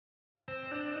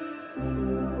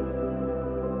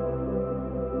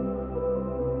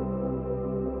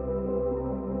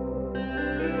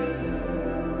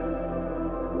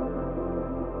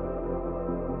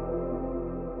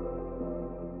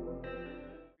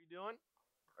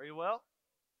Are you well?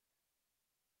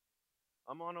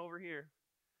 I'm on over here.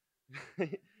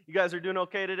 You guys are doing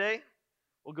okay today?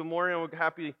 Well, good morning. We're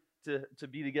happy to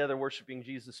be together worshiping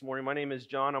Jesus this morning. My name is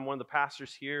John. I'm one of the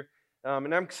pastors here.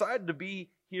 And I'm excited to be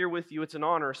here with you. It's an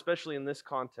honor, especially in this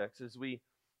context, as we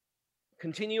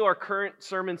continue our current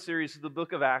sermon series of the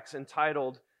book of Acts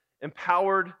entitled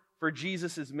Empowered for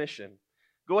Jesus' Mission.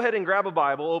 Go ahead and grab a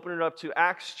Bible, open it up to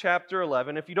Acts chapter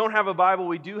 11. If you don't have a Bible,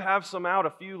 we do have some out, a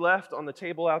few left on the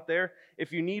table out there.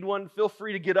 If you need one, feel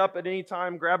free to get up at any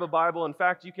time, grab a Bible. In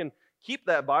fact, you can keep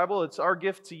that Bible. It's our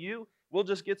gift to you. We'll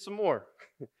just get some more.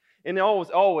 And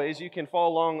always, you can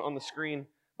follow along on the screen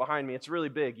behind me. It's really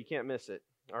big. You can't miss it.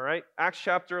 All right? Acts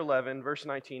chapter 11, verse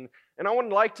 19. And I would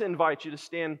like to invite you to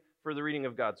stand for the reading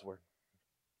of God's Word.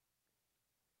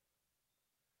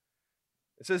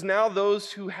 It says, "Now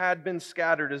those who had been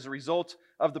scattered as a result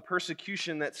of the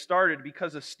persecution that started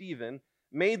because of Stephen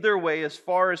made their way as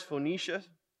far as Phoenicia,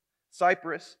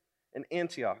 Cyprus, and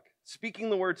Antioch, speaking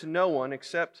the word to no one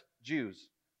except Jews.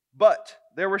 But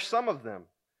there were some of them,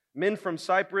 men from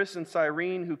Cyprus and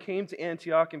Cyrene, who came to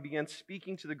Antioch and began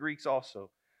speaking to the Greeks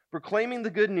also, proclaiming the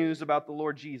good news about the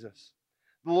Lord Jesus.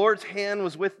 The Lord's hand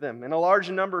was with them, and a large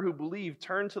number who believed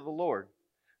turned to the Lord.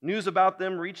 News about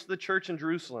them reached the church in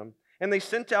Jerusalem, and they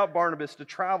sent out Barnabas to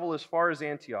travel as far as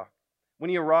Antioch. When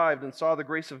he arrived and saw the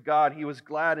grace of God, he was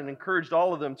glad and encouraged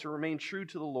all of them to remain true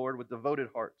to the Lord with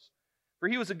devoted hearts. For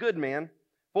he was a good man,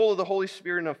 full of the Holy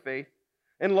Spirit and of faith,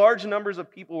 and large numbers of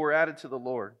people were added to the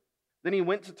Lord. Then he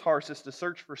went to Tarsus to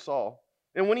search for Saul,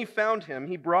 and when he found him,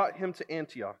 he brought him to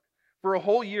Antioch. For a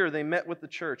whole year they met with the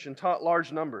church and taught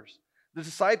large numbers. The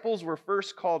disciples were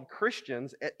first called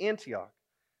Christians at Antioch.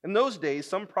 In those days,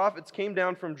 some prophets came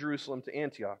down from Jerusalem to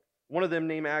Antioch. One of them,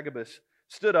 named Agabus,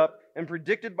 stood up and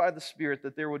predicted by the Spirit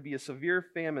that there would be a severe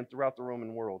famine throughout the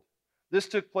Roman world. This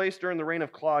took place during the reign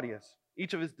of Claudius.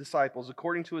 Each of his disciples,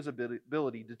 according to his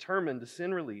ability, determined to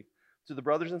send relief to the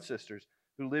brothers and sisters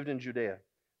who lived in Judea.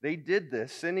 They did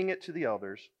this, sending it to the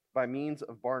elders by means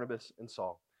of Barnabas and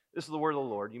Saul." This is the word of the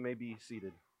Lord. You may be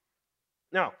seated.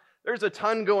 Now, there's a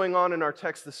ton going on in our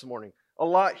text this morning. A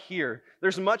lot here.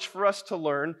 There's much for us to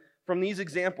learn from these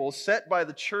examples set by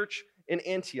the church in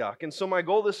Antioch. And so my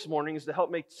goal this morning is to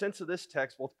help make sense of this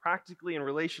text, both practically and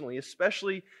relationally,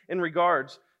 especially in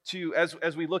regards to,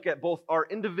 as we look at both our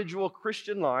individual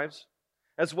Christian lives,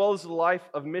 as well as the life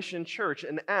of Mission Church,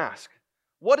 and ask,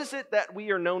 what is it that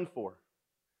we are known for?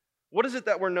 What is it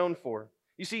that we're known for?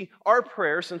 You see, our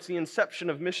prayer since the inception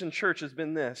of Mission Church has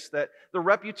been this, that the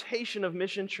reputation of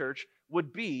Mission Church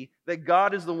would be that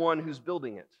God is the one who's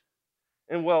building it.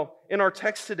 And well, in our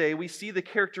text today, we see the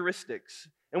characteristics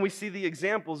and we see the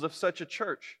examples of such a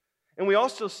church. And we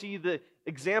also see the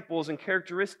examples and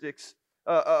characteristics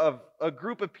of a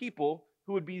group of people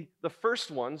who would be the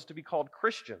first ones to be called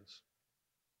Christians.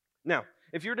 Now,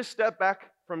 if you were to step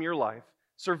back from your life,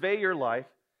 survey your life,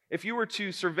 if you were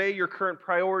to survey your current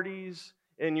priorities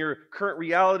and your current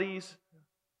realities,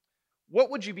 what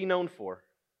would you be known for?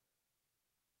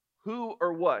 Who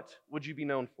or what would you be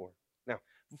known for? Now,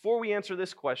 before we answer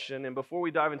this question and before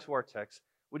we dive into our text,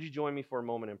 would you join me for a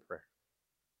moment in prayer?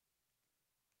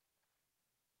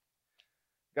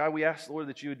 God, we ask, Lord,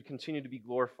 that you would continue to be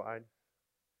glorified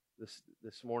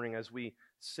this morning as we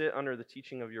sit under the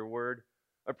teaching of your word.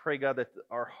 I pray, God, that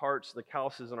our hearts, the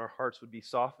calluses in our hearts would be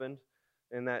softened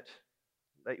and that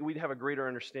we'd have a greater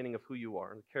understanding of who you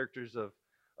are, the characters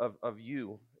of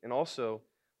you, and also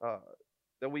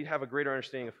that we'd have a greater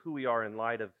understanding of who we are in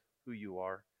light of who you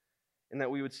are, and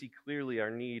that we would see clearly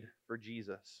our need for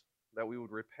Jesus, that we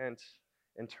would repent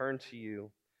and turn to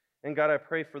you. And God, I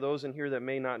pray for those in here that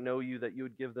may not know you, that you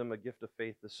would give them a gift of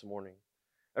faith this morning.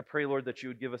 I pray, Lord, that you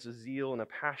would give us a zeal and a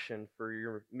passion for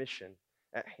your mission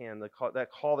at hand,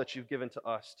 that call that you've given to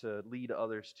us to lead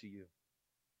others to you.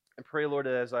 I pray, Lord,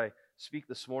 that as I speak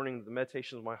this morning, the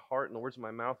meditations of my heart and the words of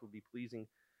my mouth would be pleasing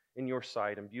in your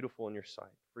sight and beautiful in your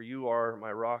sight. For you are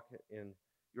my rock and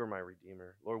you are my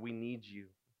Redeemer. Lord, we need you.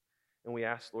 And we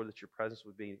ask, Lord, that your presence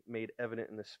would be made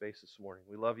evident in this space this morning.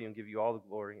 We love you and give you all the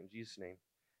glory. In Jesus' name,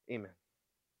 amen.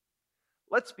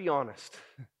 Let's be honest.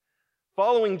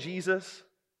 Following Jesus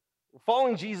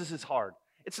is hard.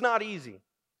 It's not easy.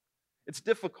 It's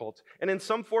difficult. And in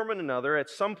some form or another,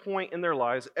 at some point in their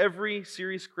lives, every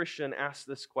serious Christian asks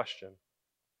this question: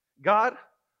 God,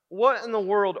 what in the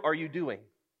world are you doing?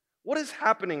 What is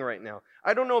happening right now?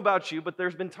 I don't know about you, but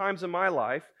there's been times in my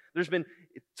life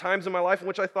in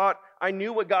which I thought I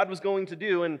knew what God was going to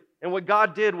do, and what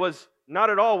God did was not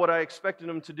at all what I expected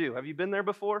him to do. Have you been there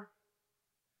before?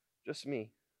 Just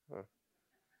me. Huh.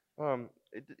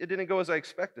 It didn't go as I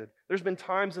expected. There's been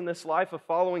times in this life of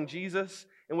following Jesus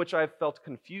in which I've felt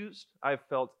confused, I've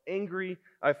felt angry,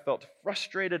 I've felt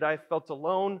frustrated, I've felt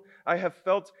alone, I have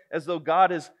felt as though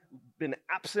God has been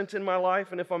absent in my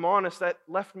life, and if I'm honest, that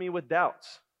left me with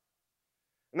doubts.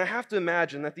 And I have to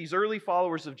imagine that these early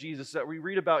followers of Jesus that we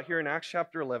read about here in Acts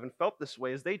chapter 11 felt this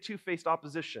way as they too faced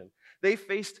opposition. They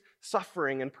faced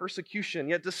suffering and persecution.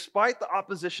 Yet despite the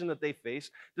opposition that they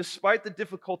faced, despite the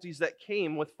difficulties that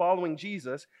came with following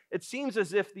Jesus, it seems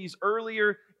as if these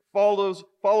earlier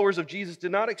followers of Jesus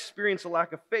did not experience a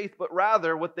lack of faith, but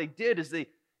rather what they did is they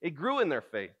grew in their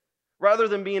faith. Rather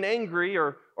than being angry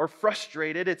or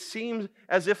frustrated, it seemed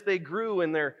as if they grew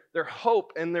in their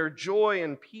hope and their joy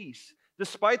and peace.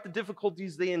 Despite the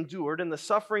difficulties they endured and the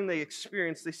suffering they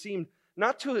experienced, they seemed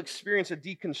not to experience a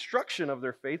deconstruction of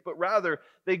their faith, but rather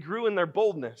they grew in their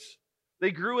boldness.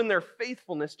 They grew in their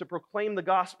faithfulness to proclaim the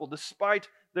gospel despite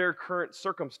their current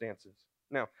circumstances.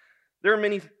 Now, there are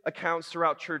many accounts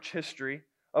throughout church history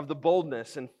of the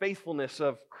boldness and faithfulness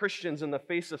of Christians in the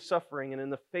face of suffering and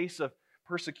in the face of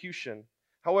persecution.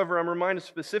 However, I'm reminded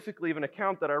specifically of an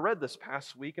account that I read this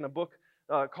past week in a book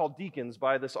called Deacons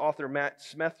by this author, Matt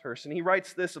Smethurst. And he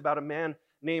writes this about a man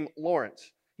named Lawrence.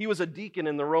 He was a deacon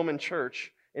in the Roman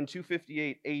church in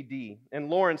 258 AD. And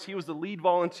Lawrence, he was the lead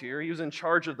volunteer. He was in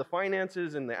charge of the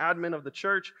finances and the admin of the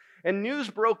church. And news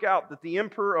broke out that the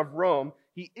emperor of Rome,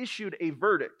 he issued a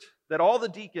verdict that all the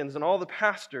deacons and all the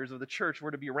pastors of the church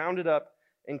were to be rounded up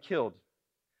and killed.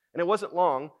 And it wasn't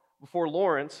long before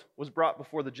Lawrence was brought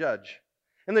before the judge.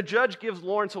 And the judge gives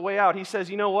Lawrence a way out. He says,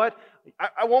 you know what?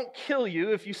 I won't kill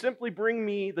you if you simply bring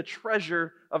me the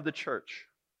treasure of the church.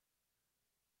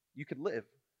 You could live.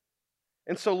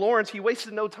 And so Lawrence, he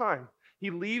wasted no time.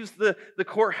 He leaves the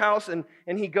courthouse and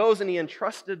he goes and he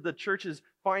entrusted the church's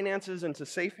finances into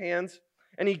safe hands.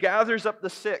 And he gathers up the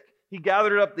sick. He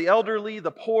gathered up the elderly,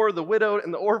 the poor, the widowed,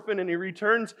 and the orphan, and he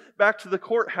returns back to the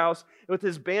courthouse with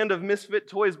his band of misfit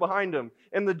toys behind him.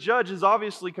 And the judge is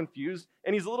obviously confused,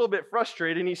 and he's a little bit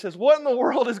frustrated, and he says, what in the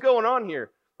world is going on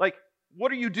here? Like,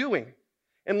 what are you doing?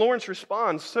 And Lawrence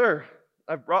responds, sir,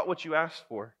 I've brought what you asked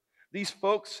for. These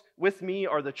folks with me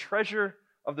are the treasure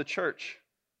of the church.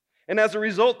 And as a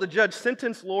result, the judge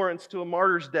sentenced Lawrence to a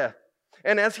martyr's death.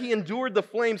 And as he endured the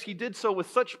flames, he did so with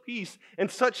such peace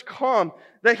and such calm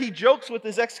that he jokes with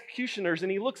his executioners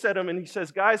and he looks at them and he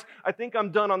says, guys, I think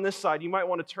I'm done on this side. You might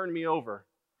want to turn me over.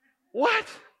 What?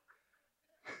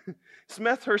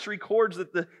 Smethurst records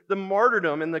that the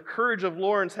martyrdom and the courage of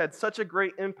Lawrence had such a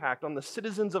great impact on the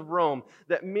citizens of Rome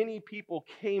that many people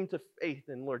came to faith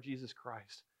in Lord Jesus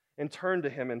Christ and turned to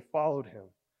him and followed him.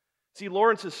 See,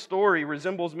 Lawrence's story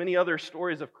resembles many other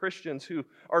stories of Christians who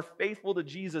are faithful to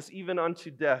Jesus even unto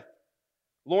death.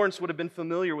 Lawrence would have been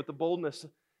familiar with the boldness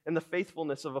and the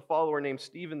faithfulness of a follower named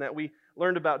Stephen that we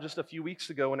learned about just a few weeks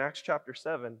ago in Acts chapter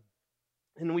 7.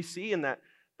 And we see in that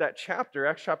chapter,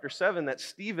 Acts chapter 7, that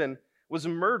Stephen was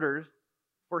murdered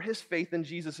for his faith in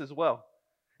Jesus as well.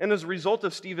 And as a result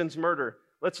of Stephen's murder,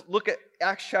 let's look at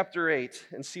Acts chapter 8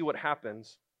 and see what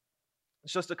happens.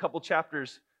 It's just a couple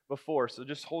chapters before, so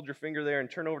just hold your finger there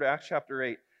and turn over to Acts chapter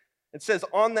 8. It says,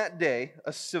 on that day,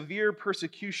 a severe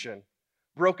persecution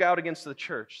broke out against the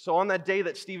church. So on that day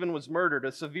that Stephen was murdered,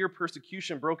 a severe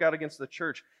persecution broke out against the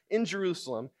church in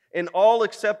Jerusalem, and all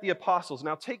except the apostles.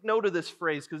 Now take note of this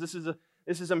phrase, because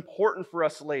this is important for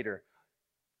us later.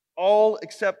 All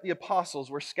except the apostles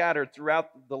were scattered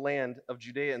throughout the land of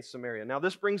Judea and Samaria. Now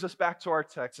this brings us back to our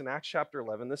text in Acts chapter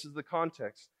 11. This is the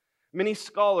context. Many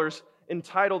scholars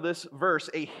entitle this verse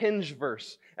a hinge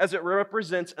verse, as it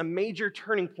represents a major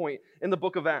turning point in the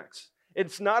book of Acts.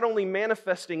 It's not only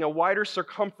manifesting a wider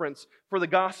circumference for the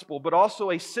gospel, but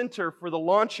also a center for the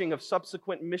launching of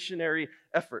subsequent missionary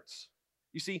efforts.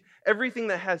 You see, everything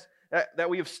that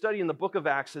we have studied in the book of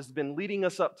Acts has been leading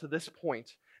us up to this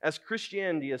point, as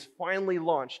Christianity has finally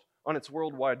launched on its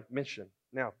worldwide mission.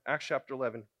 Now, Acts chapter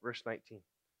 11, verse 19.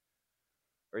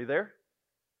 Are you there?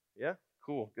 Yeah?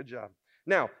 Cool. Good job.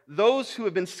 Now, those who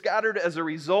have been scattered as a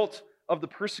result of the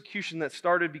persecution that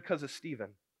started because of Stephen.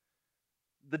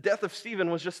 The death of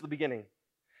Stephen was just the beginning.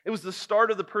 It was the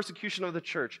start of the persecution of the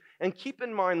church. And keep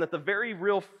in mind that the very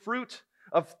real fruit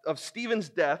of Stephen's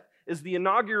death is the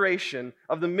inauguration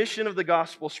of the mission of the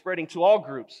gospel spreading to all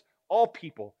groups, all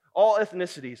people, all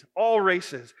ethnicities, all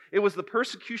races. It was the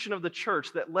persecution of the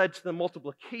church that led to the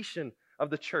multiplication of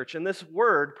the church. And this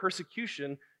word,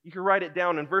 persecution, you can write it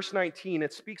down in verse 19.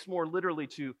 It speaks more literally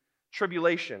to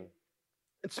tribulation.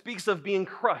 It speaks of being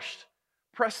crushed,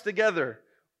 pressed together,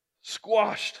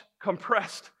 squashed,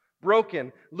 compressed,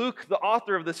 broken. Luke, the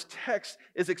author of this text,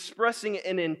 is expressing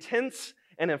an intense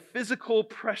and a physical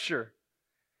pressure.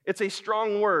 It's a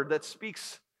strong word that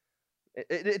speaks,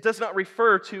 it does not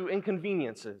refer to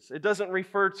inconveniences. It doesn't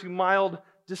refer to mild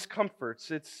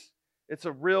discomforts. It's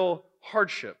a real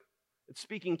hardship. It's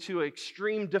speaking to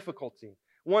extreme difficulty.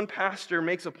 One pastor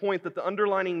makes a point that the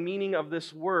underlying meaning of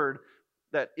this word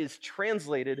that is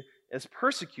translated as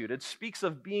persecuted speaks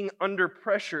of being under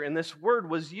pressure, and this word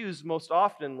was used most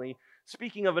oftenly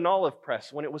speaking of an olive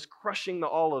press when it was crushing the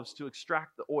olives to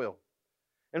extract the oil.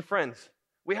 And friends,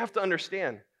 we have to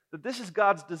understand that this is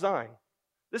God's design.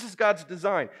 This is God's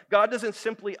design. God doesn't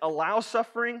simply allow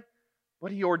suffering,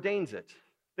 but He ordains it.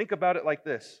 Think about it like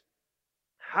this.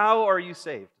 How are you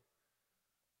saved?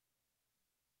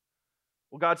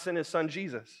 Well, God sent His Son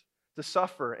Jesus to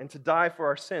suffer and to die for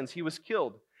our sins. He was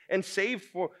killed and saved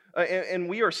and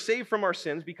we are saved from our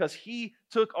sins because He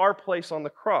took our place on the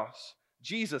cross.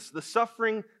 Jesus, the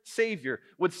suffering Savior,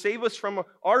 would save us from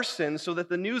our sins so that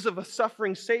the news of a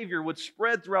suffering Savior would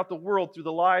spread throughout the world through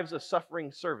the lives of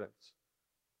suffering servants.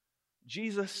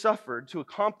 Jesus suffered to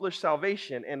accomplish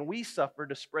salvation, and we suffer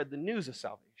to spread the news of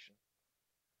salvation.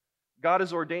 God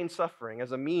has ordained suffering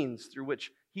as a means through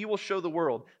which He will show the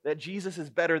world that Jesus is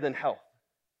better than health,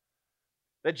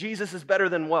 that Jesus is better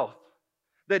than wealth,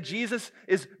 that Jesus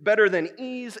is better than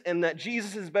ease, and that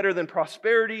Jesus is better than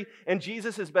prosperity, and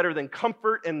Jesus is better than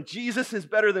comfort, and Jesus is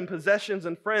better than possessions.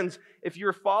 And friends, if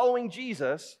you're following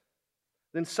Jesus,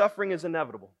 then suffering is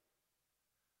inevitable.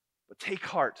 But take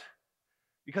heart,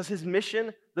 because His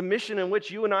mission, the mission in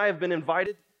which you and I have been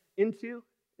invited into,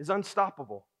 is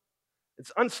unstoppable.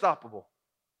 It's unstoppable.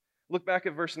 Look back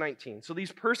at verse 19. So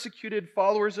these persecuted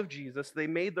followers of Jesus, they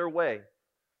made their way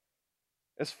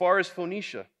as far as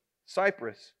Phoenicia,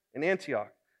 Cyprus, and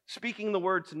Antioch, speaking the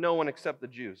word to no one except the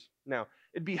Jews. Now,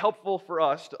 it'd be helpful for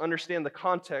us to understand the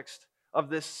context of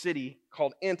this city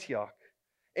called Antioch.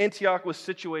 Antioch was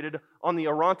situated on the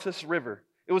Orontes River.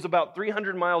 It was about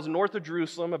 300 miles north of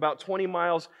Jerusalem, about 20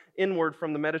 miles inward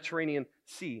from the Mediterranean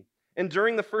Sea. And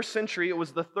during the first century, it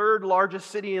was the third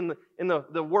largest city in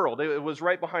the world. It was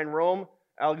right behind Rome,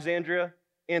 Alexandria,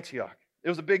 Antioch. It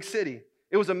was a big city.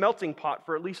 It was a melting pot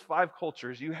for at least 5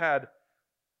 cultures. You had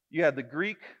the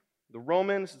Greek, the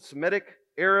Romans, the Semitic,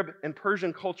 Arab, and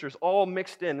Persian cultures all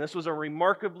mixed in. This was a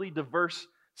remarkably diverse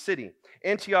city.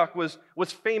 Antioch was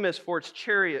famous for its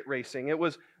chariot racing. It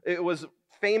was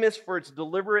famous for its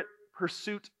deliberate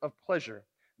pursuit of pleasure.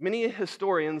 Many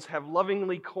historians have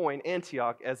lovingly coined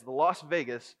Antioch as the Las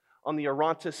Vegas on the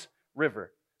Orontes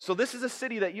River. So this is a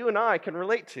city that you and I can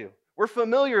relate to. We're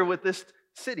familiar with this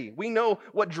city. We know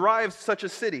what drives such a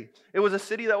city. It was a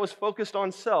city that was focused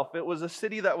on self. It was a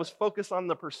city that was focused on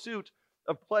the pursuit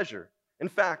of pleasure. In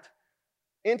fact,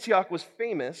 Antioch was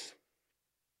famous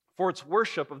for its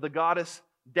worship of the goddess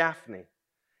Daphne.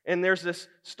 And there's this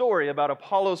story about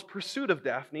Apollo's pursuit of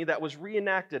Daphne that was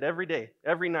reenacted every day,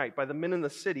 every night by the men in the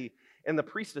city and the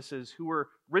priestesses who were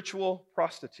ritual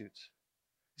prostitutes.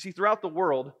 You see, throughout the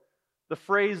world, the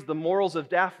phrase the morals of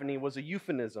Daphne was a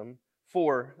euphemism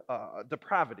for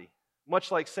depravity,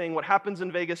 much like saying what happens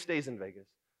in Vegas stays in Vegas,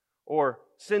 or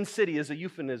Sin City is a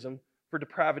euphemism for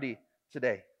depravity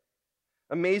today.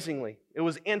 Amazingly, it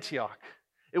was Antioch.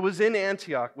 It was in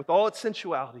Antioch with all its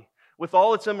sensuality, with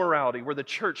all its immorality, where the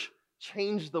church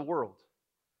changed the world.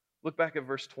 Look back at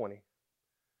verse 20.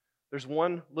 There's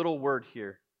one little word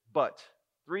here, but.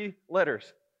 3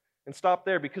 letters. And stop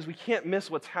there because we can't miss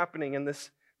what's happening in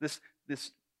this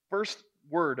first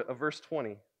word of verse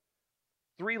 20.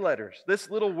 3 letters. This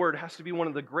little word has to be one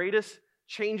of the greatest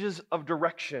changes of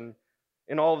direction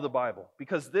in all of the Bible,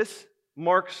 because this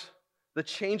marks the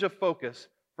change of focus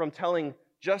from telling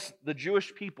just the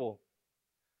Jewish people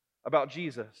about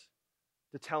Jesus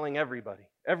to telling everybody,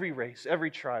 every race,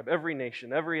 every tribe, every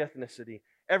nation, every ethnicity,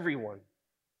 everyone.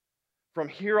 From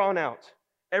here on out,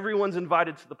 everyone's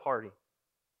invited to the party.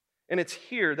 And it's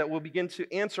here that we'll begin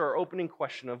to answer our opening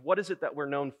question of what is it that we're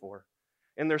known for?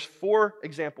 And there's 4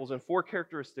 examples and 4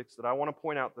 characteristics that I want to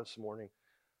point out this morning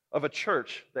of a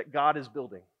church that God is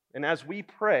building. And as we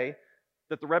pray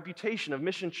that the reputation of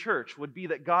Mission Church would be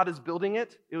that God is building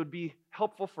it, it would be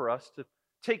helpful for us to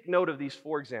take note of these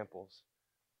 4 examples.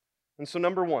 And so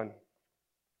number 1,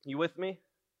 you with me?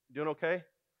 You doing okay?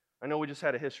 I know we just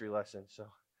had a history lesson, so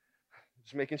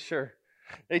just making sure.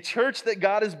 A church that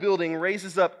God is building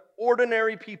raises up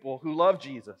ordinary people who love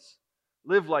Jesus,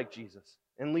 live like Jesus,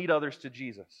 and lead others to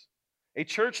Jesus. A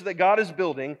church that God is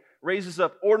building raises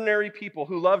up ordinary people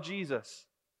who love Jesus,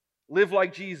 live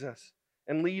like Jesus,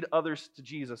 and lead others to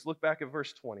Jesus. Look back at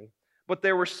verse 20. But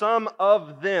there were some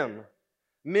of them,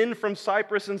 men from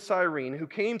Cyprus and Cyrene, who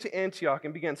came to Antioch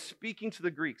and began speaking to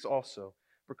the Greeks also,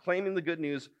 proclaiming the good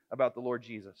news about the Lord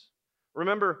Jesus.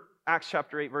 Remember, Acts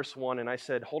chapter 8, verse 1, and I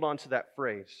said, hold on to that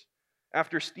phrase.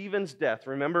 After Stephen's death,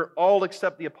 remember, all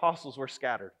except the apostles were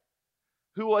scattered.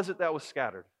 Who was it that was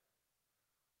scattered?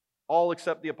 All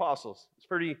except the apostles. It's a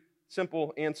pretty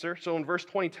simple answer. So in verse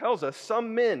 20 tells us,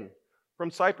 some men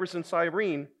from Cyprus and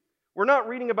Cyrene, we're not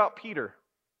reading about Peter.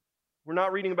 We're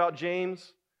not reading about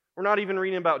James. We're not even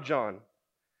reading about John.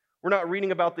 We're not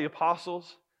reading about the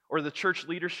apostles or the church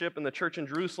leadership in the church in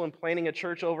Jerusalem planning a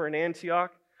church over in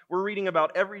Antioch. We're reading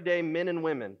about everyday men and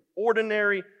women,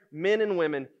 ordinary men and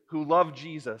women who loved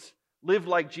Jesus, lived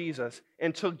like Jesus,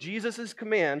 and took Jesus'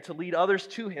 command to lead others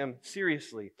to him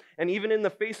seriously. And even in the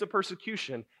face of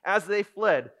persecution, as they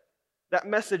fled, that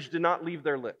message did not leave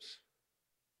their lips.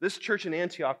 This church in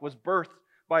Antioch was birthed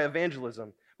by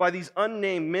evangelism, by these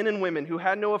unnamed men and women who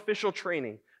had no official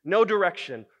training, no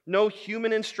direction, no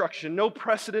human instruction, no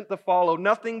precedent to follow,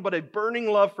 nothing but a burning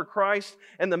love for Christ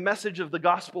and the message of the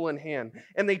gospel in hand.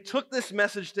 And they took this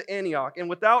message to Antioch, and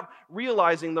without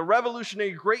realizing the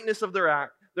revolutionary greatness of their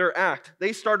act,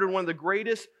 they started one of the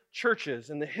greatest churches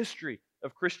in the history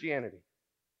of Christianity.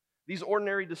 These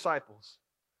ordinary disciples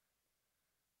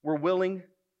were willing,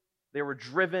 they were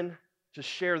driven to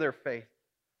share their faith.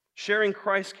 Sharing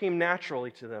Christ came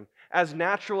naturally to them, as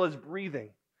natural as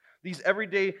breathing. These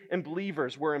everyday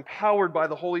believers were empowered by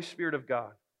the Holy Spirit of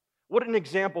God. What an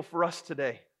example for us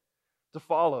today to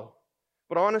follow.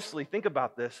 But honestly, think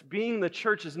about this. Being the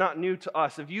church is not new to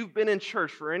us. If you've been in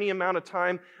church for any amount of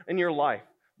time in your life,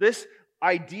 this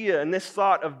idea and this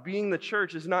thought of being the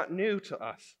church is not new to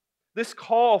us. This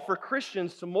call for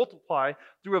Christians to multiply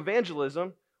through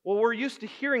evangelism, well, we're used to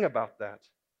hearing about that.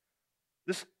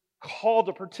 This call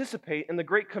to participate in the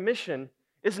Great Commission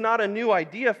is not a new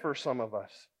idea for some of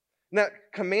us. And that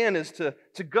command is to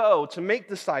go, to make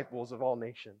disciples of all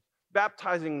nations,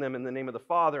 baptizing them in the name of the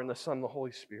Father and the Son and the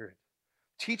Holy Spirit,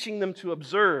 teaching them to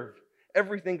observe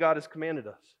everything God has commanded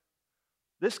us.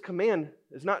 This command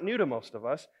is not new to most of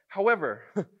us. However,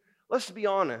 let's be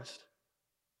honest.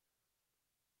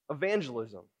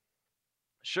 Evangelism,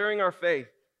 sharing our faith,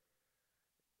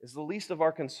 is the least of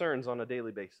our concerns on a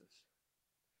daily basis.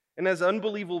 And as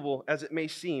unbelievable as it may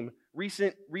seem,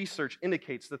 recent research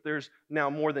indicates that there's now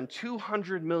more than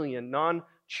 200 million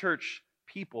non-church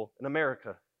people in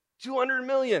America. 200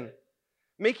 million!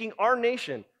 Making our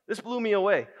nation, this blew me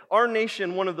away, our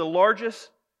nation one of the largest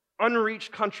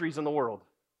unreached countries in the world.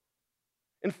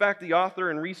 In fact, the author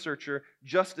and researcher,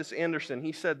 Justice Anderson,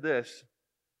 he said this: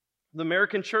 the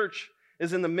American church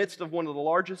is in the midst of one of the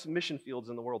largest mission fields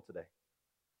in the world today.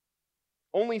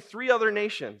 Only 3 other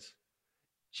nations,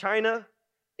 China,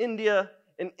 India,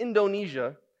 and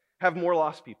Indonesia, have more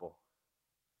lost people.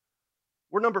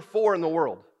 We're number 4 in the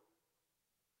world.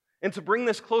 And to bring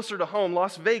this closer to home,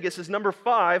 Las Vegas is number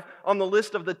 5 on the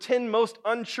list of the 10 most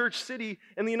unchurched city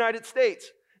in the United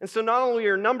States. And so not only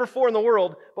are we number 4 in the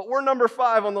world, but we're number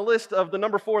 5 on the list of the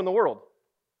number 4 in the world.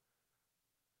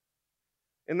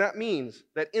 And that means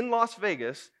that in Las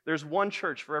Vegas, there's one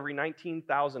church for every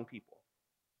 19,000 people.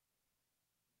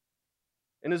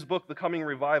 In his book, The Coming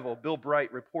Revival, Bill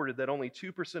Bright reported that only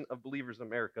 2% of believers in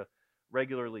America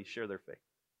regularly share their faith.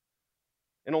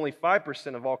 And only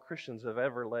 5% of all Christians have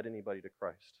ever led anybody to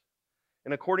Christ.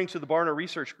 And according to the Barna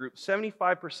Research Group,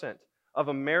 75% of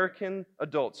American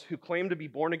adults who claim to be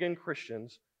born-again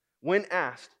Christians, when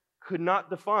asked, could not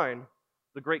define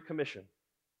the Great Commission.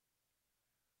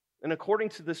 And according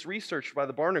to this research by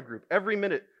the Barna Group, every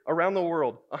minute around the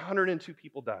world, 102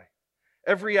 people die.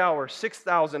 Every hour,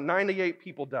 6,098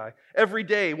 people die. Every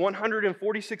day,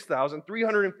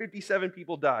 146,357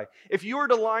 people die. If you were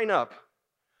to line up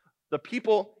the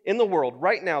people in the world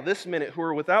right now, this minute, who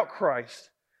are without Christ,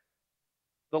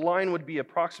 the line would be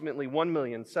approximately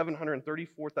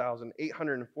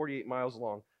 1,734,848 miles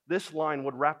long. This line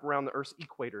would wrap around the Earth's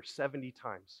equator 70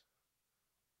 times.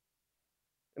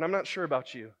 And I'm not sure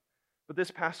about you, but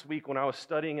this past week when I was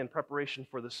studying in preparation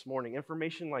for this morning,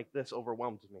 information like this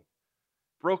overwhelmed me.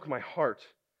 Broke my heart,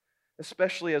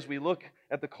 especially as we look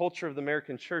at the culture of the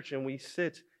American church and we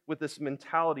sit with this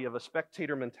mentality of a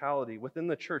spectator mentality within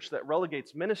the church that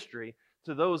relegates ministry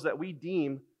to those that we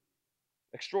deem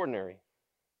extraordinary.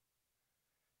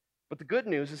 But the good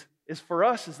news is for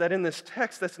us is that in this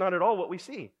text, that's not at all what we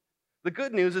see. The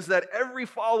good news is that every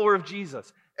follower of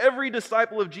Jesus, every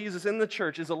disciple of Jesus in the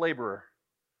church is a laborer.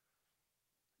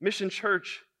 Mission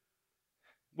Church,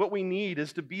 what we need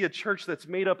is to be a church that's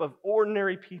made up of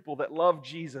ordinary people that love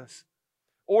Jesus.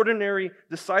 Ordinary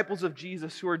disciples of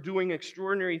Jesus who are doing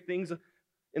extraordinary things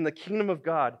in the kingdom of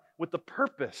God with the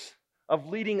purpose of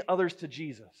leading others to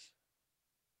Jesus.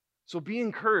 So be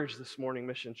encouraged this morning,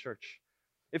 Mission Church.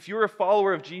 If you're a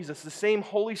follower of Jesus, the same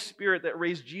Holy Spirit that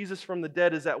raised Jesus from the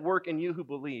dead is at work in you who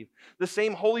believe. The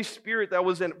same Holy Spirit that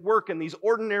was at work in these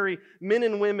ordinary men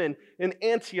and women in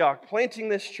Antioch, planting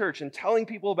this church and telling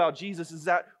people about Jesus, is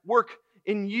at work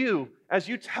in you as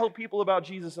you tell people about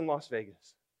Jesus in Las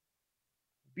Vegas.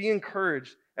 Be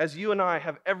encouraged as you and I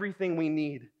have everything we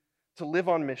need to live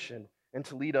on mission and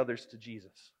to lead others to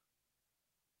Jesus.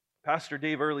 Pastor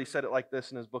Dave Earley said it like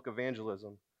this in his book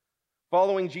Evangelism.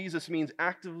 Following Jesus means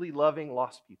actively loving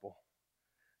lost people.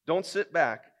 Don't sit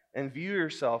back and view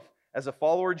yourself as a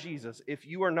follower of Jesus if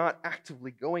you are not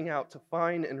actively going out to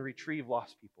find and retrieve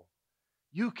lost people.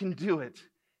 You can do it,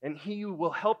 and He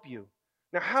will help you.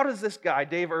 Now, how does this guy,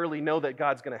 Dave Earley, know that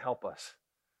God's going to help us?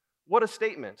 What a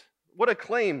statement. What a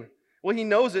claim. Well, he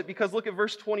knows it because look at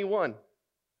verse 21. It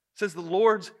says the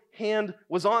Lord's hand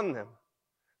was on them.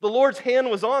 The Lord's hand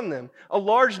was on them. A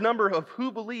large number of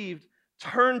who believed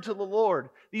turned to the Lord.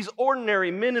 These ordinary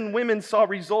men and women saw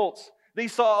results. They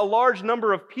saw a large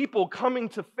number of people coming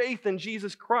to faith in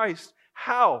Jesus Christ.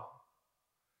 How?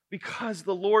 Because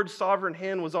the Lord's sovereign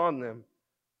hand was on them.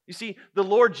 You see, the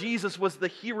Lord Jesus was the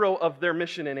hero of their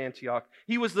mission in Antioch.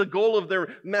 He was the goal of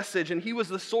their message, and He was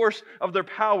the source of their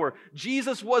power.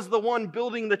 Jesus was the one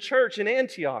building the church in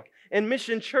Antioch and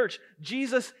Mission Church.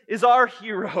 Jesus is our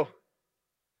hero.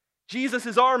 Jesus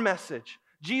is our message.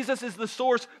 Jesus is the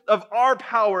source of our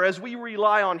power as we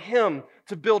rely on Him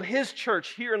to build His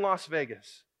church here in Las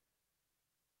Vegas.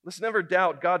 Let's never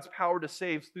doubt God's power to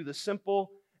save through the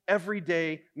simple,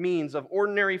 everyday means of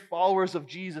ordinary followers of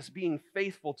Jesus being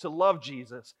faithful to love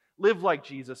Jesus, live like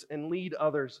Jesus, and lead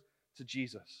others to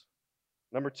Jesus.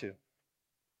 Number 2,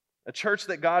 a church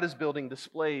that God is building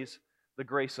displays the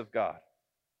grace of God.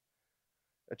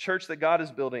 A church that God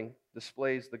is building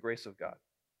displays the grace of God.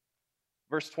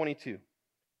 Verse 22.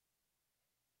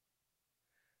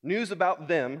 News about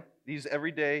them, these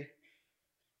everyday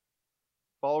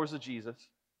followers of Jesus,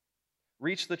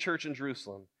 reached the church in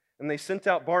Jerusalem, and they sent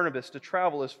out Barnabas to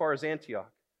travel as far as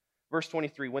Antioch. Verse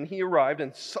 23, when he arrived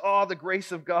and saw the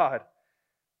grace of God,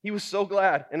 he was so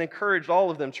glad and encouraged all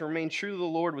of them to remain true to the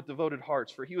Lord with devoted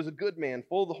hearts, for he was a good man,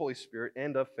 full of the Holy Spirit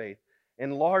and of faith,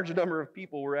 and large number of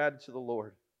people were added to the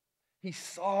Lord. He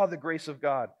saw the grace of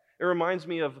God. It reminds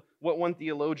me of what one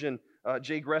theologian,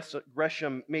 J.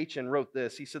 Gresham Machen, wrote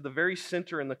this. He said, the very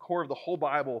center and the core of the whole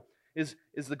Bible is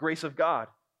the grace of God,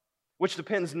 which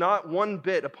depends not one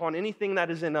bit upon anything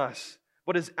that is in us,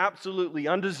 but is absolutely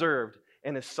undeserved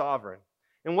and is sovereign.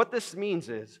 And what this means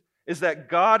is that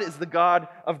God is the God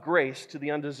of grace to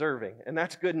the undeserving, and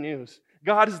that's good news.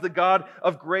 God is the God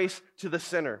of grace to the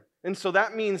sinner. And so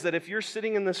that means that if you're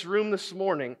sitting in this room this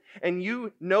morning and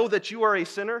you know that you are a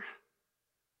sinner,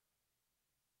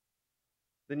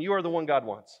 then you are the one God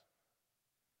wants.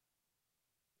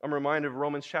 I'm reminded of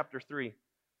Romans chapter 3,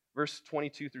 verse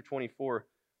 22 through 24.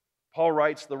 Paul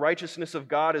writes, the righteousness of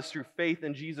God is through faith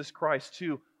in Jesus Christ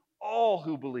to all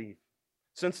who believe,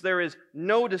 since there is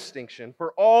no distinction,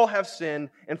 for all have sinned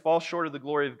and fall short of the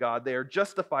glory of God. They are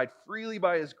justified freely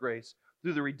by His grace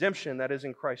through the redemption that is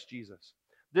in Christ Jesus.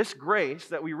 This grace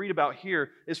that we read about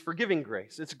here is forgiving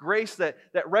grace. It's grace that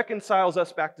reconciles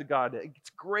us back to God.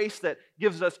 It's grace that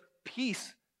gives us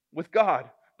peace with God.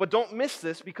 But don't miss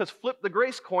this, because flip the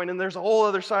grace coin and there's a whole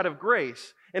other side of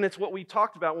grace. And it's what we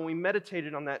talked about when we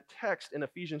meditated on that text in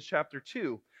Ephesians chapter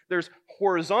 2. There's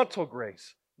horizontal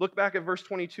grace. Look back at verse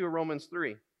 22 of Romans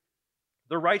 3.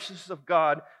 The righteousness of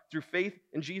God through faith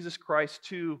in Jesus Christ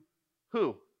to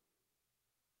who?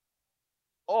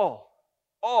 All,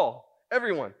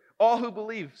 everyone, all who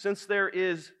believe, since there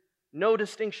is no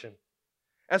distinction.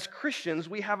 As Christians,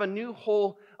 we have a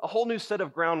whole new set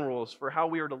of ground rules for how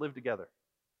we are to live together.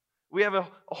 We have a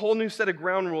whole new set of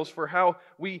ground rules for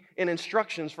and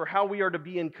instructions for how we are to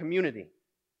be in community.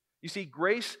 You see,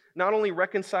 grace not only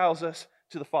reconciles us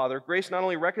to the Father, grace not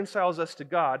only reconciles us to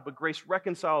God, but grace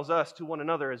reconciles us to one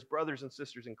another as brothers and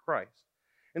sisters in Christ.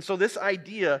 And so this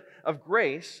idea of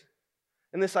grace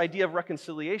and this idea of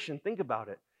reconciliation, think about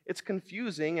it. It's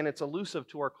confusing and it's elusive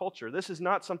to our culture. This is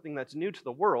not something that's new to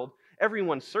the world.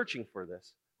 Everyone's searching for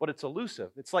this, but it's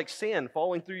elusive. It's like sand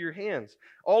falling through your hands.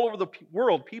 All over the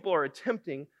world, people are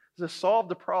attempting to solve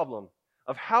the problem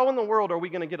of how in the world are we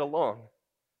going to get along,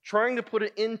 trying to put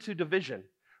it into division.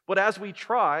 But as we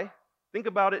try, think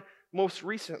about it most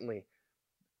recently,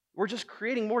 we're just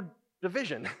creating more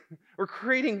division. We're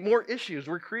creating more issues.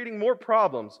 We're creating more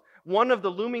problems. One of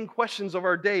the looming questions of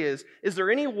our day is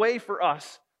there any way for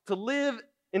us to live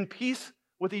in peace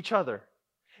with each other?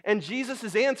 And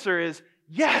Jesus' answer is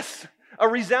yes, a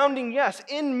resounding yes.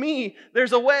 In me,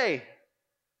 there's a way.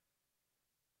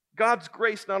 God's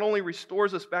grace not only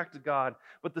restores us back to God,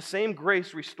 but the same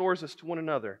grace restores us to one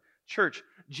another. Church,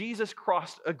 Jesus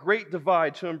crossed a great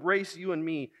divide to embrace you and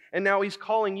me, and now He's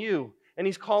calling you and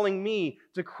He's calling me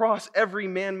to cross every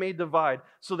man-made divide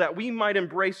so that we might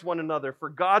embrace one another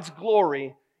for God's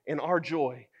glory and our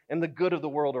joy and the good of the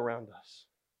world around us.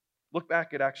 Look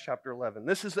back at Acts chapter 11.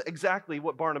 This is exactly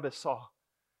what Barnabas saw.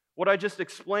 What I just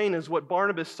explained is what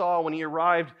Barnabas saw when he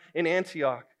arrived in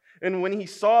Antioch. And when he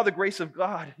saw the grace of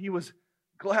God, he was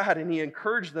glad and he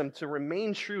encouraged them to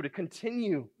remain true, to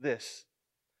continue this.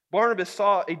 Barnabas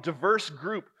saw a diverse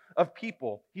group of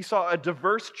people. He saw a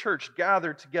diverse church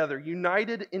gathered together,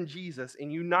 united in Jesus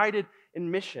and united in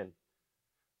mission.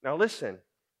 Now listen,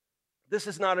 this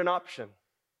is not an option.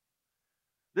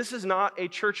 This is not a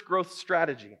church growth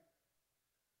strategy.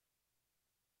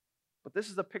 But this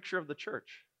is a picture of the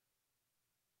church.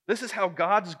 This is how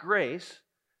God's grace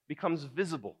becomes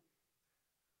visible.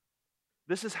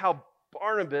 This is how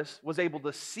Barnabas was able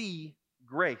to see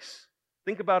grace.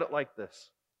 Think about it like this.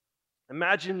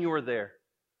 Imagine you are there.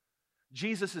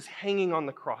 Jesus is hanging on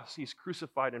the cross. He's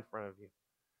crucified in front of you.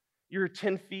 You're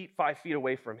 10 feet, 5 feet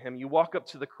away from Him. You walk up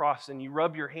to the cross and you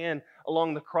rub your hand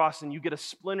along the cross and you get a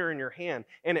splinter in your hand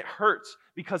and it hurts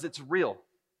because it's real.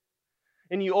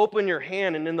 And you open your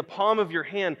hand and in the palm of your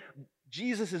hand,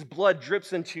 Jesus' blood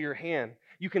drips into your hand.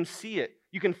 You can see it.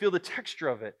 You can feel the texture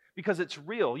of it because it's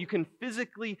real. You can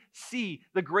physically see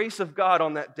the grace of God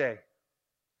on that day.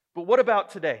 But what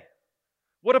about today?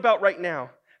 What about right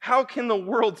now? How can the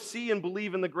world see and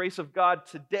believe in the grace of God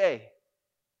today?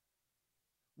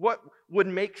 What would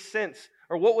make sense,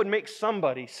 or what would make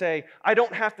somebody say, I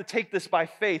don't have to take this by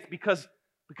faith because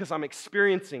I'm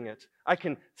experiencing it. I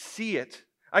can see it.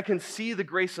 I can see the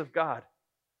grace of God.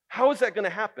 How is that going to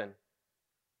happen?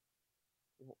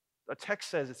 The text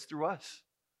says it's through us.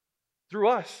 Through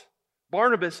us.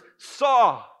 Barnabas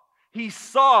saw. He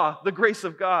saw the grace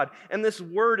of God. And this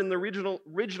word in the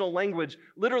original language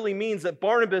literally means that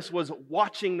Barnabas was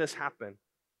watching this happen.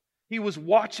 He was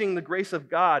watching the grace of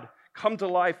God come to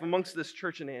life amongst this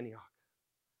church in Antioch.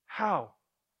 How?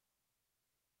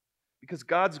 Because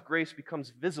God's grace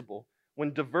becomes visible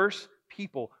when diverse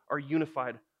people are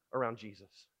unified around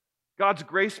Jesus. God's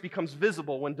grace becomes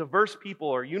visible when diverse people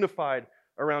are unified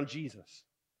around Jesus.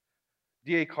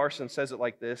 D.A. Carson says it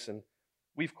like this, and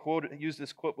we've used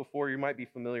this quote before. You might be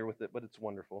familiar with it, but it's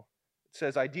wonderful. It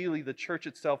says, ideally, the church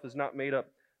itself is not made up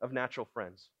of natural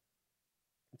friends.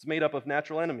 It's made up of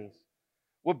natural enemies.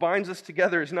 What binds us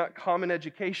together is not common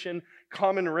education,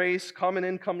 common race, common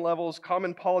income levels,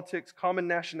 common politics, common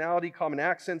nationality, common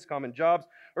accents, common jobs,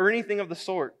 or anything of the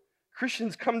sort.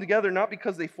 Christians come together not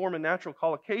because they form a natural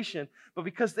collocation, but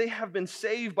because they have been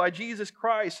saved by Jesus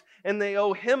Christ and they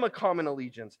owe Him a common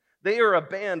allegiance. They are a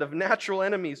band of natural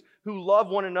enemies who love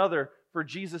one another for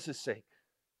Jesus' sake.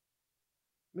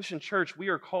 Mission Church, we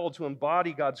are called to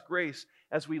embody God's grace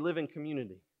as we live in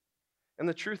community. And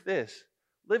the truth is,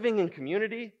 living in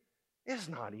community is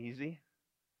not easy.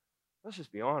 Let's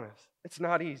just be honest. It's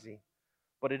not easy,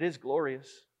 but it is glorious.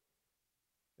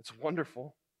 It's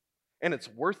wonderful, and it's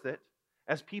worth it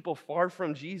as people far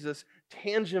from Jesus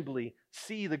tangibly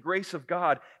see the grace of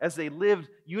God as they lived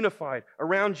unified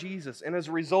around Jesus. And as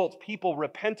a result, people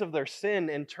repent of their sin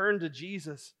and turn to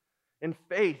Jesus in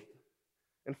faith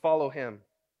and follow Him.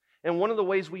 And one of the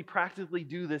ways we practically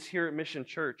do this here at Mission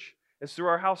Church is through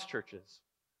our house churches.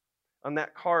 On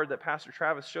that card that Pastor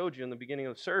Travis showed you in the beginning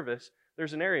of the service,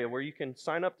 there's an area where you can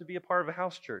sign up to be a part of a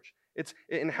house church.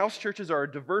 House churches are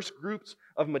diverse groups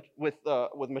with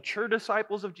mature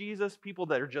disciples of Jesus, people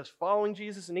that are just following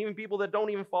Jesus, and even people that don't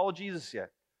even follow Jesus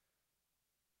yet.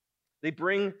 They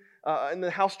bring, in the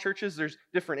house churches, there's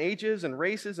different ages and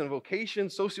races and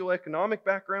vocations, socioeconomic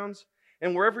backgrounds.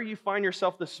 And wherever you find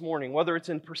yourself this morning, whether it's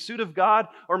in pursuit of God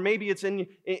or maybe it's in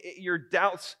your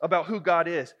doubts about who God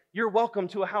is, you're welcome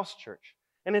to a house church.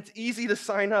 And it's easy to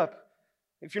sign up.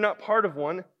 If you're not part of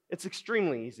one, it's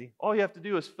extremely easy. All you have to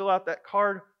do is fill out that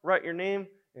card, write your name,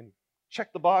 and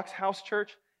check the box, house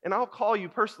church, and I'll call you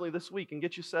personally this week and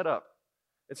get you set up.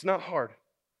 It's not hard.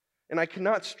 And I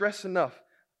cannot stress enough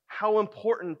how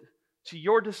important to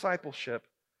your discipleship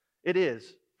it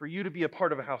is for you to be a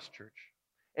part of a house church.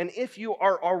 And if you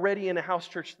are already in a house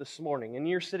church this morning and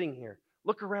you're sitting here,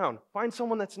 look around, find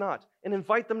someone that's not, and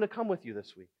invite them to come with you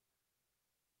this week.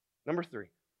 Number 3,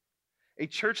 a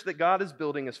church that God is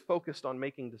building is focused on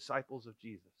making disciples of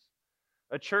Jesus.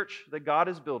 A church that God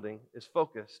is building is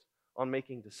focused on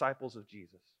making disciples of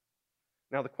Jesus.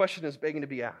 Now the question is begging to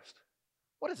be asked,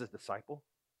 what is a disciple?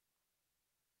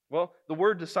 Well, the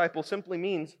word disciple simply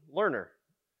means learner.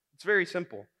 It's very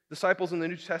simple. Disciples in the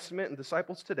New Testament and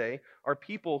disciples today are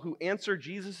people who answer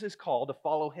Jesus' call to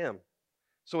follow him.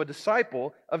 So a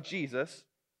disciple of Jesus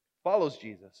follows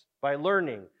Jesus by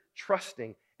learning,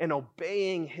 trusting, and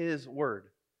obeying his word.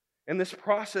 And this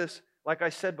process, like I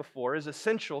said before, is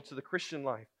essential to the Christian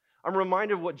life. I'm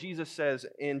reminded of what Jesus says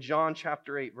in John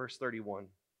chapter 8, verse 31.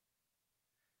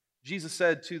 Jesus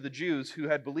said to the Jews who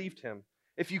had believed him,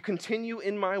 "If you continue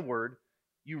in my word,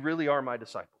 you really are my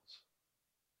disciples."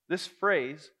 This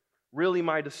phrase, "really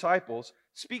my disciples,"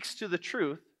 speaks to the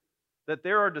truth that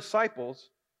there are disciples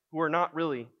who are not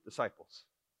really disciples.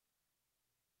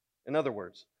 In other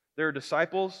words, there are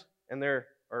disciples and there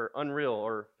are unreal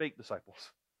or fake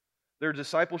disciples. There are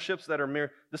discipleships that are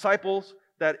mere disciples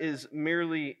that is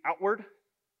merely outward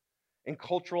and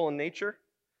cultural in nature.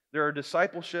 There are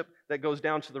discipleship that goes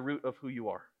down to the root of who you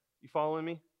are. You following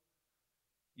me?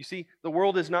 You see, the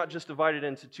world is not just divided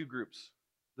into two groups,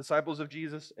 disciples of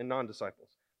Jesus and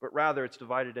non-disciples, but rather it's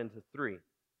divided into three: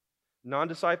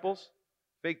 non-disciples,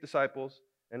 fake disciples,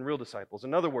 and real disciples.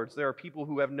 In other words, there are people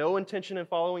who have no intention in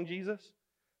following Jesus,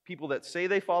 people that say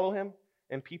they follow him,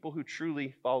 and people who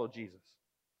truly follow Jesus.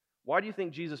 Why do you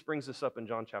think Jesus brings this up in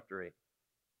John chapter 8?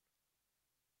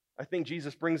 I think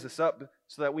Jesus brings this up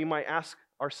so that we might ask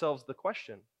ourselves the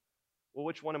question, well,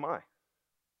 which one am I?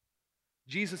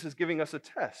 Jesus is giving us a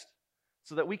test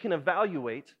so that we can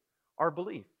evaluate our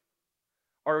belief.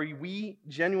 Are we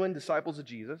genuine disciples of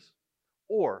Jesus,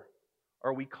 or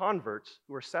are we converts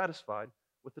who are satisfied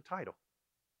with the title?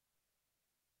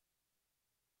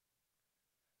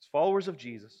 As followers of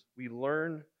Jesus, we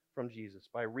learn from Jesus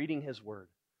by reading his word,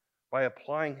 by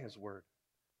applying his word.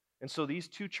 And so these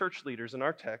two church leaders in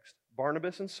our text,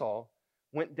 Barnabas and Saul,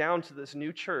 went down to this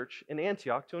new church in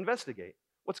Antioch to investigate.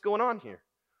 What's going on here?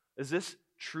 Is this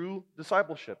true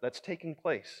discipleship that's taking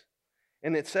place?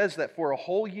 And it says that for a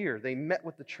whole year they met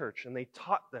with the church and they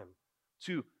taught them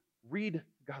to read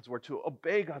God's word, to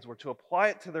obey God's word, to apply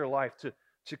it to their life,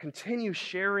 to continue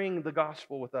sharing the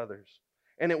gospel with others.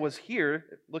 And it was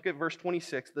here, look at verse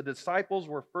 26, the disciples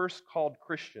were first called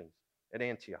Christians at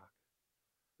Antioch.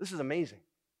 This is amazing.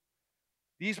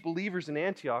 These believers in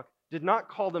Antioch did not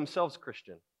call themselves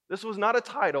Christian. This was not a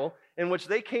title in which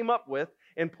they came up with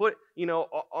and put,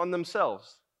 on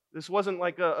themselves. This wasn't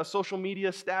like a social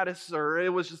media status, or it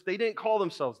was just, they didn't call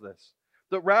themselves this.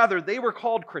 But rather, they were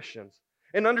called Christians.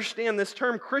 And understand, this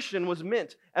term Christian was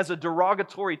meant as a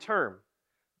derogatory term.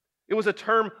 It was a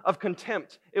term of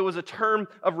contempt. It was a term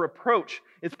of reproach.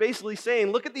 It's basically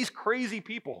saying, look at these crazy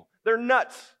people. They're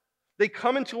nuts. They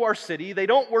come into our city. They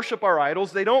don't worship our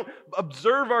idols. They don't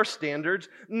observe our standards.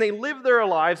 And they live their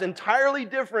lives entirely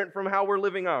different from how we're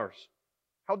living ours.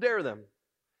 How dare them?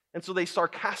 And so they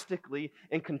sarcastically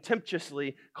and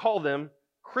contemptuously call them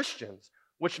Christians,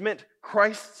 which meant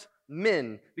Christ's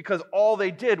men, because all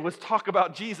they did was talk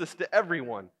about Jesus to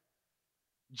everyone.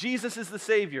 Jesus is the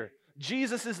Savior.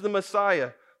 Jesus is the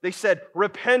Messiah. They said,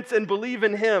 repent and believe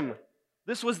in him.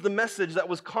 This was the message that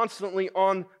was constantly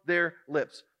on their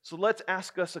lips. So let's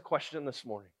ask us a question this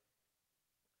morning.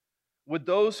 Would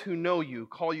those who know you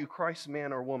call you Christ's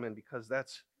man or woman because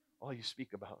that's all you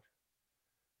speak about?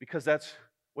 Because that's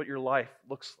what your life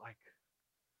looks like?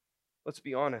 Let's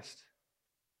be honest.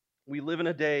 We live in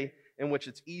a day in which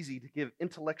it's easy to give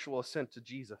intellectual assent to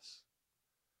Jesus.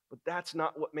 But that's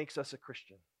not what makes us a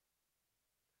Christian.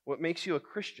 What makes you a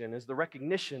Christian is the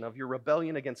recognition of your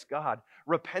rebellion against God,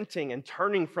 repenting and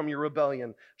turning from your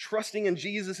rebellion, trusting in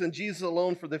Jesus and Jesus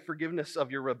alone for the forgiveness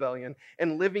of your rebellion,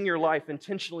 and living your life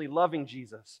intentionally loving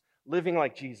Jesus, living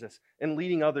like Jesus, and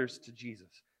leading others to Jesus.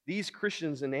 These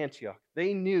Christians in Antioch,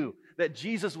 they knew that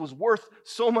Jesus was worth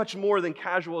so much more than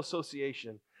casual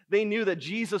association. They knew that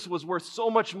Jesus was worth so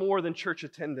much more than church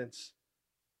attendance.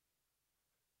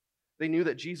 They knew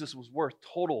that Jesus was worth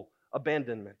total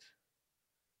abandonment.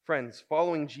 Friends,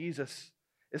 following Jesus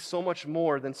is so much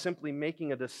more than simply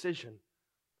making a decision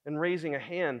and raising a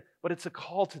hand, but it's a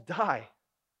call to die.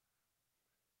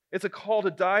 It's a call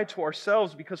to die to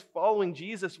ourselves because following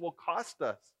Jesus will cost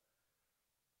us.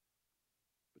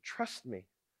 But trust me,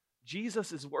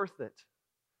 Jesus is worth it.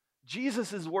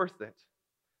 Jesus is worth it.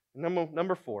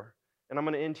 Number 4, and I'm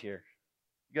going to end here.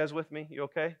 You guys with me? You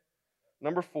okay?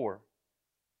 Number 4.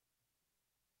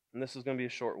 And this is going to be a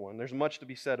short one. There's much to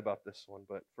be said about this one,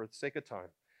 but for the sake of time.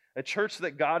 A church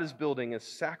that God is building is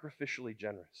sacrificially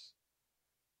generous.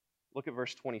 Look at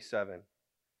verse 27.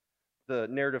 The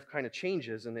narrative kind of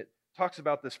changes, and it talks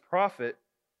about this prophet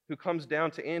who comes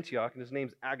down to Antioch, and his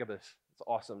name's Agabus. It's an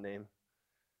awesome name.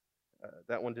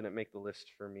 That one didn't make the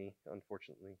list for me,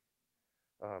 unfortunately.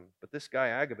 But this guy,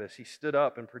 Agabus, he stood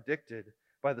up and predicted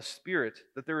by the Spirit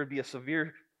that there would be a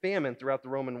severe famine throughout the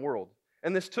Roman world.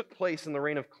 And this took place in the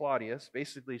reign of Claudius,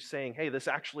 basically saying, hey, this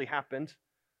actually happened.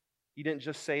 He didn't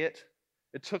just say it.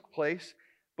 It took place.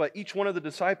 But each one of the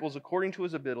disciples, according to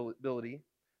his ability,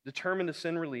 determined to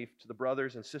send relief to the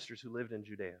brothers and sisters who lived in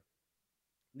Judea.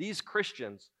 These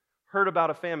Christians heard about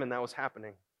a famine that was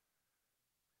happening.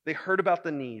 They heard about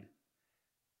the need.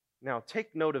 Now,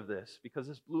 take note of this, because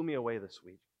this blew me away this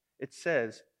week. It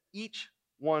says, each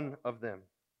one of them.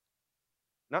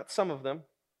 Not some of them,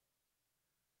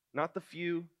 not the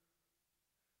few,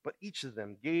 but each of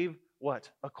them gave what?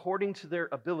 According to their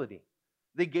ability.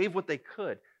 They gave what they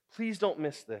could. Please don't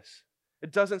miss this.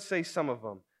 It doesn't say some of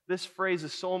them. This phrase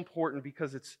is so important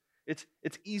because it's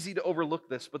easy to overlook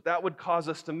this, but that would cause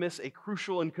us to miss a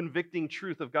crucial and convicting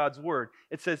truth of God's word.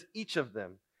 It says each of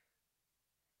them.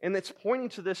 And it's pointing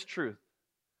to this truth,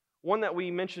 one that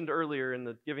we mentioned earlier in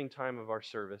the giving time of our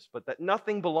service, but that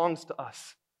nothing belongs to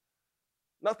us.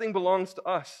 Nothing belongs to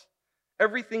us.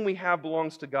 Everything we have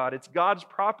belongs to God. It's God's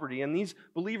property, and these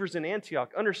believers in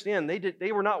Antioch understand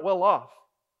they were not well off.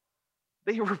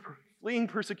 They were fleeing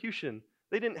persecution.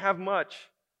 They didn't have much,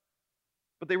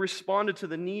 but they responded to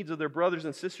the needs of their brothers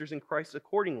and sisters in Christ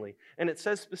accordingly. And it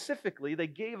says specifically they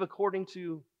gave according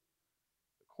to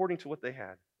what they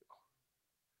had.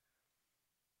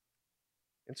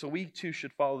 And so we too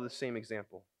should follow the same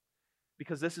example,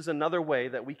 because this is another way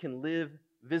that we can live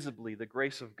visibly the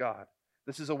grace of God.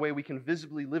 This is a way we can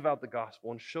visibly live out the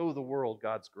gospel and show the world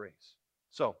God's grace.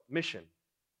 So, mission.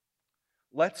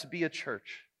 Let's be a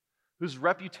church whose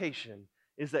reputation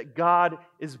is that God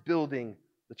is building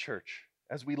the church.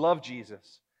 As we love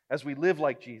Jesus, as we live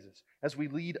like Jesus, as we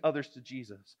lead others to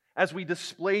Jesus, as we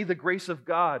display the grace of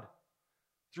God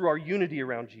through our unity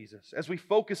around Jesus, as we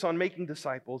focus on making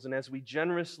disciples, and as we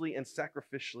generously and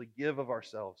sacrificially give of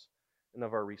ourselves and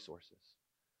of our resources.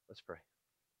 Let's pray.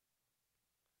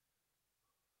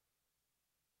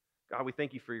 God, we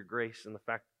thank you for your grace and the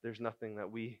fact that there's nothing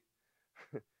that we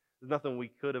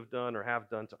could have done or have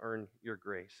done to earn your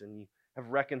grace. And you have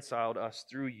reconciled us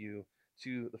through you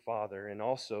to the Father. And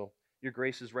also, your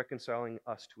grace is reconciling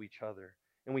us to each other.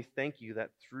 And we thank you that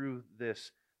through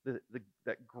this,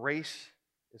 that grace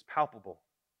is palpable.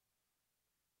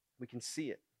 We can see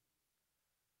it.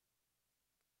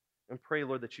 And pray,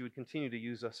 Lord, that you would continue to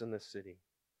use us in this city,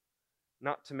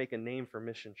 not to make a name for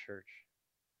Mission Church,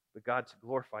 but God, to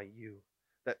glorify you,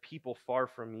 that people far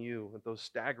from you, with those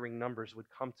staggering numbers, would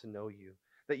come to know you,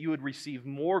 that you would receive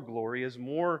more glory as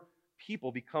more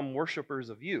people become worshipers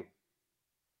of you.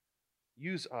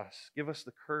 Use us. Give us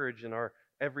the courage in our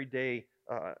everyday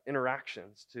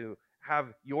interactions to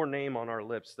have your name on our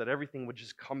lips, that everything would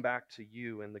just come back to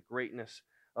you and the greatness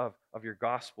of your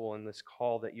gospel and this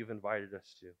call that you've invited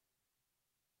us to.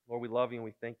 Lord, we love you and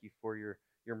we thank you for your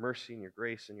mercy and your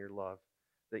grace and your love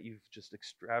that you've just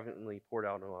extravagantly poured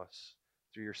out on us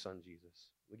through your Son, Jesus.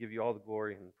 We give you all the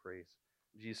glory and praise.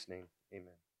 In Jesus' name,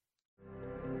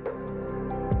 amen.